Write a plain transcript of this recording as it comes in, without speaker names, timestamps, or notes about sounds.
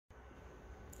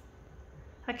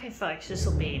Okay folks, this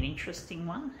will be an interesting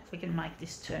one, if we can make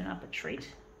this turn up a treat.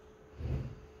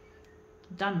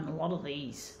 I've done a lot of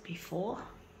these before.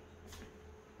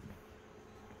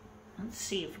 Let's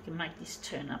see if we can make this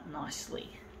turn up nicely.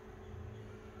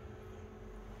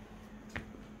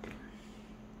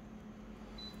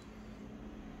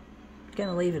 Going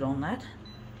to leave it on that.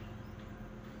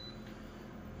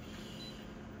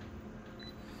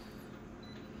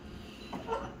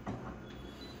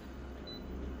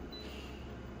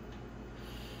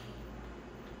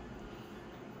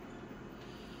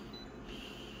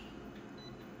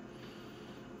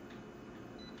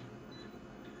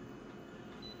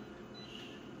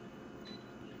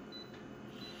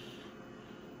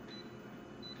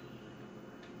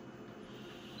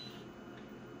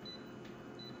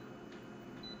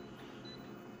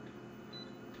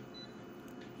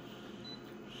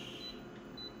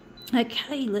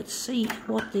 Okay, let's see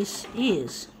what this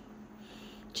is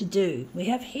to do. We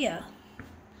have here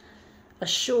a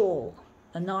shawl,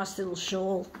 a nice little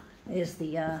shawl. There's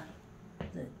the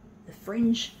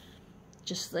fringe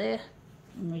just there,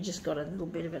 and we just got a little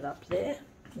bit of it up there.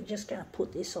 We're just going to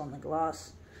put this on the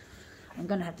glass. I'm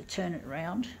going to have to turn it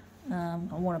around. I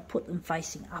want to put them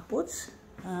facing upwards.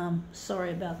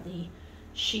 Sorry about the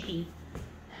shitty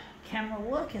camera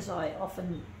work, as I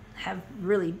often have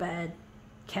really bad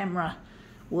camera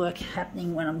work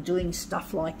happening when I'm doing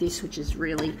stuff like this, which is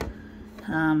really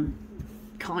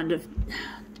kind of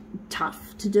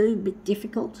tough to do, a bit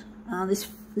difficult.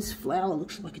 This flower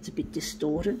looks like it's a bit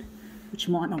distorted, which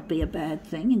might not be a bad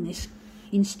thing in this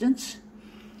instance.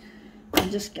 I'm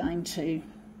just going to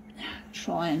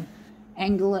try and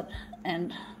angle it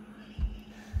and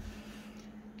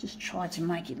just try to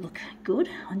make it look good.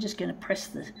 I'm just going to press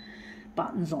the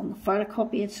buttons on the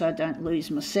photocopier so I don't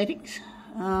lose my settings.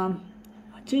 I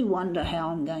do wonder how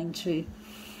I'm going to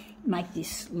make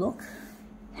this look,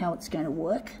 how it's going to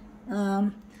work.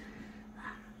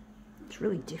 It's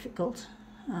really difficult.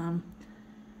 I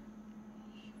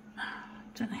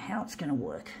don't know how it's going to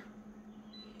work.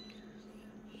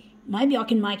 Maybe I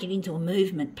can make it into a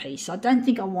movement piece. I don't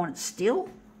think I want it still.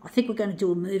 I think we're going to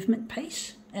do a movement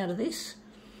piece out of this.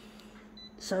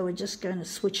 So we're just going to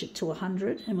switch it to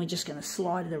 100 and we're just going to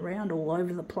slide it around all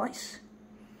over the place.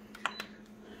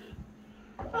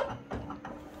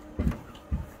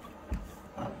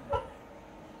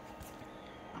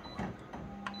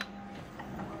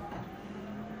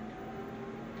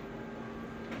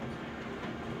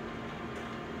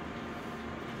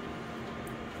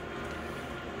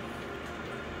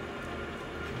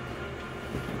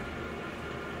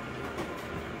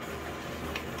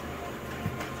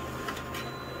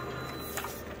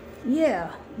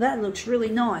 Yeah, that looks really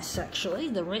nice actually,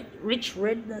 the rich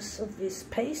redness of this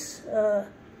piece.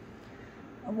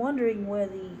 I'm wondering where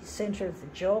the centre of the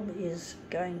job is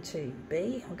going to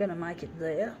be. I'm going to make it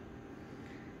there.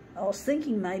 I was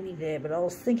thinking maybe there, but I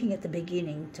was thinking at the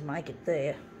beginning to make it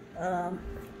there.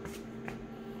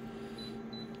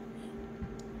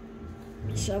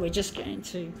 So we're just going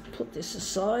to put this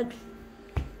aside,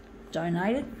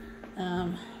 donate it.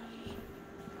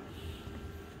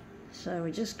 So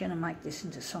we're just going to make this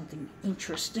into something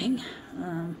interesting.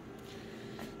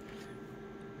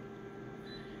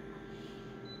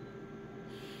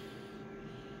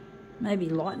 Maybe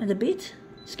lighten it a bit.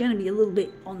 It's going to be a little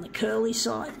bit on the curly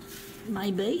side,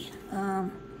 maybe.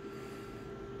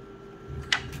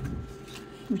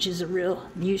 Which is a real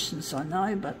nuisance, I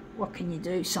know, but what can you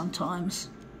do sometimes?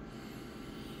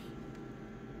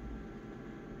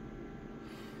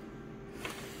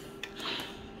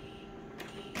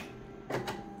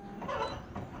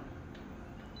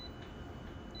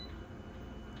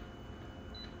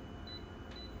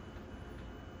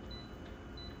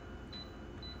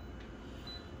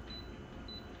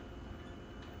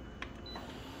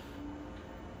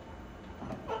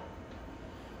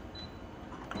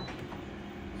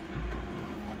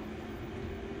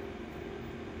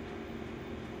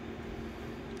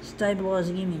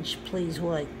 Stabilizing image, please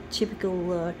wait. Typical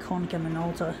Konica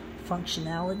Minolta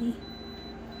functionality.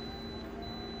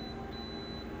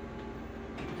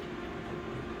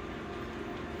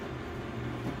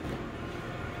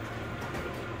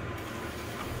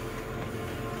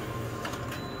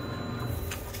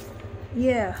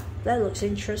 Yeah, that looks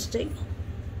interesting.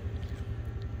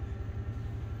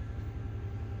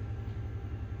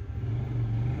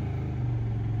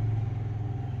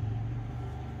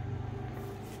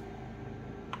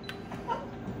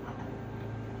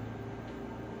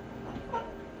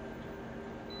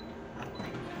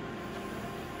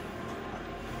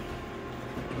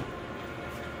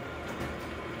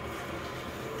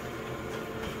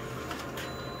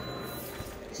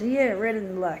 So yeah, red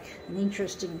and black, an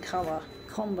interesting colour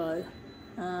combo.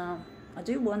 I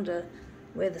do wonder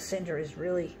where the centre is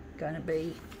really going to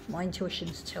be. My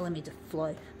intuition's telling me to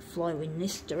flow in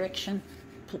this direction.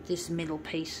 Put this middle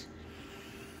piece.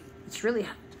 It's really,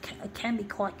 it can be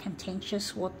quite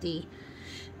contentious what the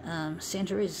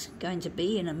centre is going to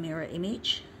be in a mirror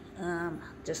image.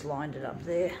 Just lined it up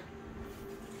there.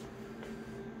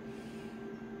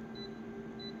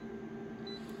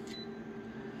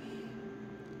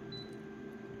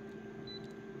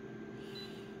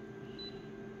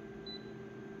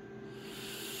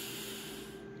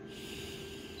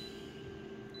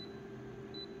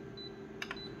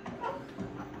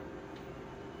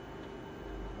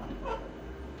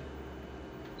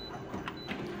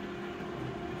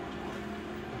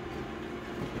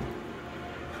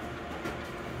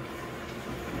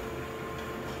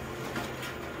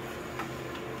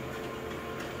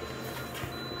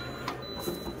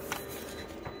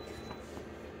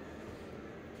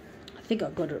 I think I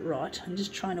got it right. I'm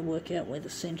just trying to work out where the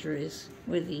centre is,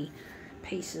 where the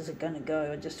pieces are going to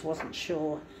go. I just wasn't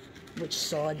sure which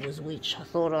side was which. I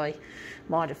thought I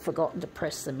might have forgotten to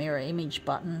press the mirror image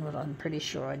button, but I'm pretty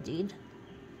sure I did.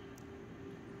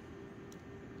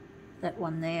 That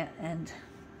one there and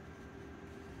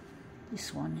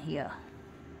this one here.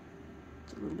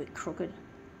 It's a little bit crooked.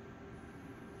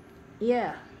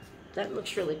 Yeah, that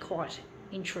looks really quite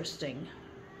interesting.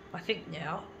 I think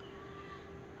now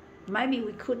maybe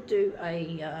we could do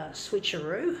a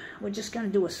switcheroo. We're just going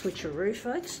to do a switcheroo,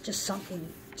 folks. Just something,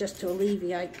 just to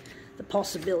alleviate the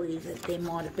possibility that there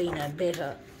might have been a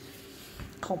better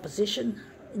composition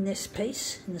in this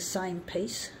piece, in the same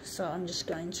piece. So I'm just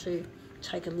going to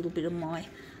take a little bit of my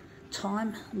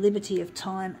time, liberty of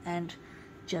time, and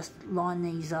just line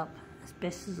these up as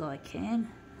best as I can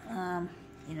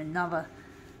in another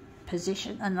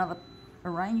position, another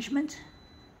arrangement.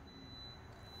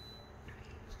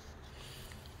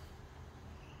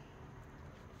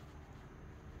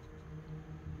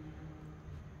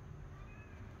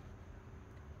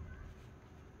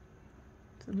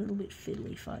 A little bit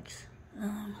fiddly, folks.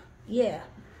 Yeah,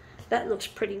 that looks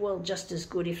pretty well just as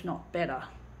good, if not better.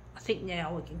 I think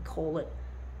now we can call it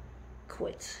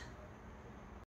quits.